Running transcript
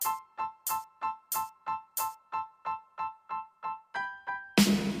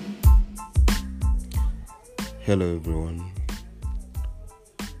Hello everyone,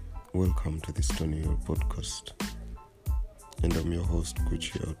 welcome to the Stony Hill podcast, and I'm your host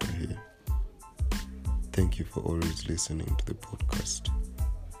Gucci Outer here. Thank you for always listening to the podcast.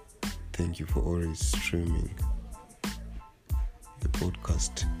 Thank you for always streaming. The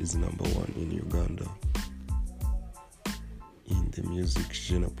podcast is number one in Uganda in the music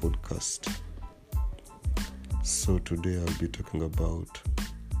genre podcast. So today I'll be talking about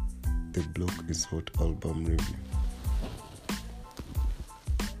The Block is Hot album review.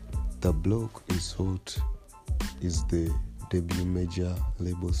 The Block is Hot is the debut major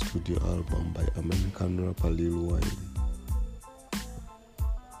label studio album by American rapper Lil Wayne.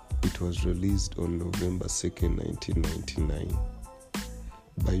 It was released on November 2nd, 1999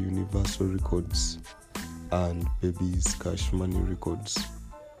 by Universal Records and Baby's Cash Money Records.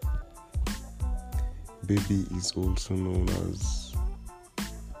 Baby is also known as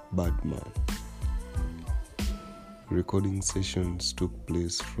Badman. Recording sessions took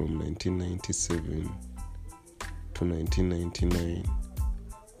place from 1997 to 1999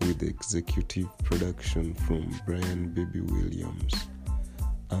 with executive production from Brian Baby Williams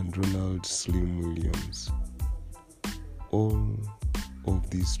and Ronald Slim Williams. All of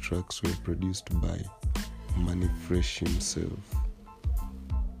these tracks were produced by Manny Fresh himself.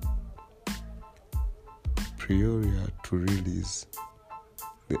 Prior to release,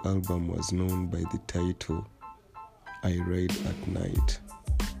 the album was known by the title I Ride at Night.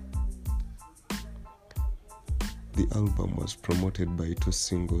 The album was promoted by two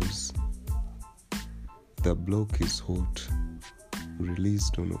singles. The Block is Hot,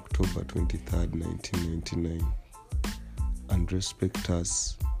 released on October 23rd, 1999, and Respect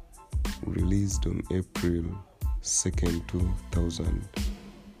Us, released on April 2nd, 2000.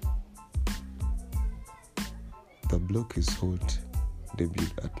 The Block is Hot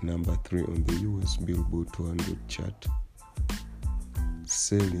debuted at number 3 on the US Billboard 200 chart,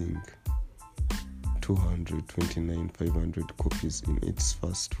 selling 229,500 copies in its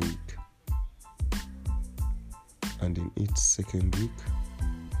first week. And in its second week,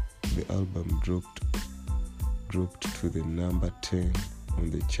 the album dropped to the number 10 on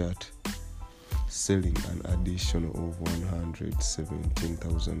the chart, selling an additional of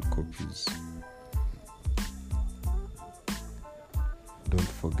 117,000 copies. Don't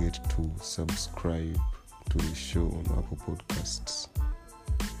forget to subscribe to the show on Apple Podcasts,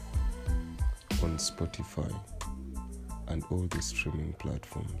 on Spotify, and all the streaming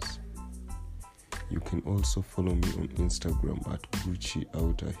platforms. You can also follow me on Instagram at Gucci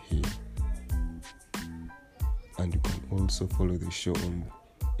Outer Here. And you can also follow the show on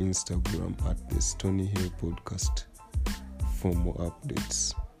Instagram at the Stony Hill Podcast for more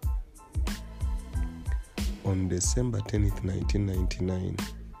updates. On December 10th, 1999,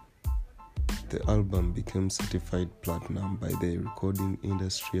 the album became certified platinum by the Recording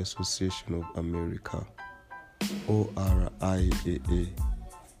Industry Association of America, ORIAA,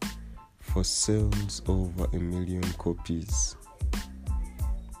 for sales over 1 million copies.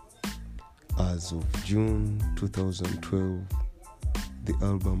 As of June 2012, the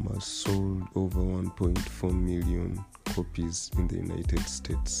album has sold over 1.4 million copies in the United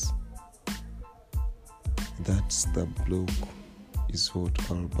States. That's The Block is Hot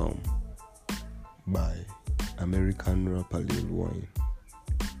album by American rapper Lil Wayne.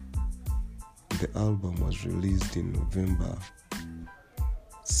 The album was released in November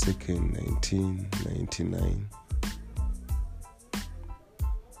 2nd, 1999,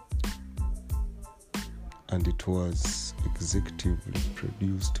 and it was executively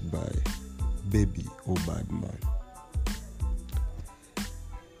produced by Baby or Badman.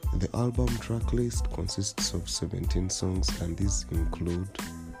 The album track list consists of 17 songs, and these include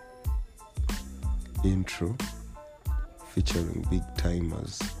Intro, featuring Big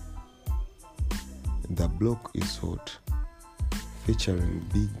Timers; The Block is Hot, featuring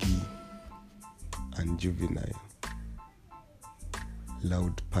Biggie and Juvenile;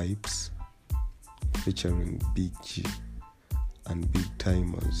 Loud Pipes, featuring Big G and Big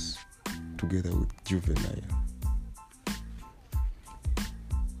Timers, together with Juvenile;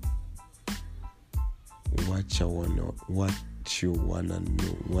 What You Wanna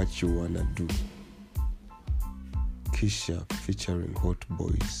Do, Kisha featuring Hot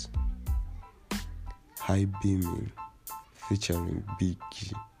Boys; High Beaming featuring Big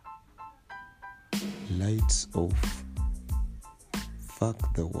G; Lights Off,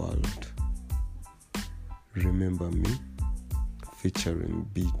 Fuck the World; Remember Me featuring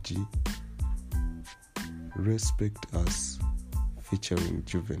Big G; Respect Us featuring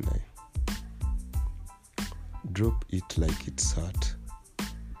Juvenile; Drop It Like It's Hot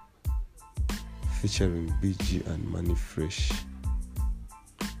featuring BG and Money Fresh.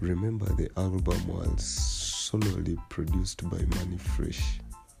 Remember, the album was solely produced by Money Fresh.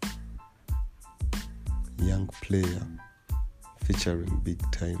 Young Player featuring Big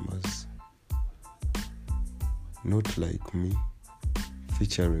Timers. Not Like Me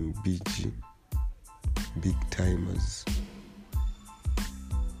featuring BG, Big Timers.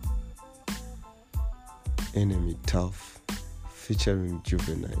 Enemy Tough featuring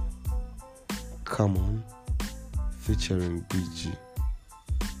Juvenile. Come On featuring BG.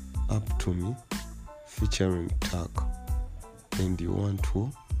 Up to Me featuring Tuck. And You Want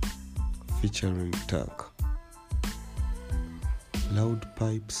To featuring Tuck. Loud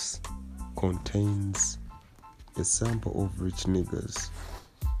Pipes contains a sample of Rich Niggas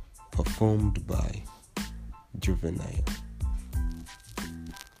performed by Juvenile.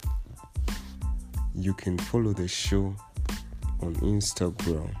 You can follow the show on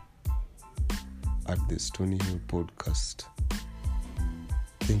Instagram at the Stony Hill Podcast.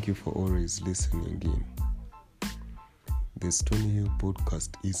 Thank you for always listening in. The Stony Hill Podcast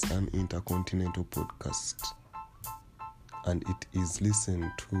is an intercontinental podcast, and it is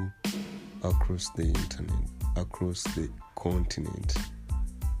listened to across the internet, across the continent,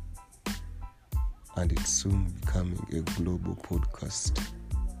 and it's soon becoming a global podcast.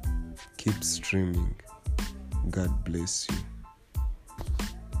 Keep streaming. God bless you.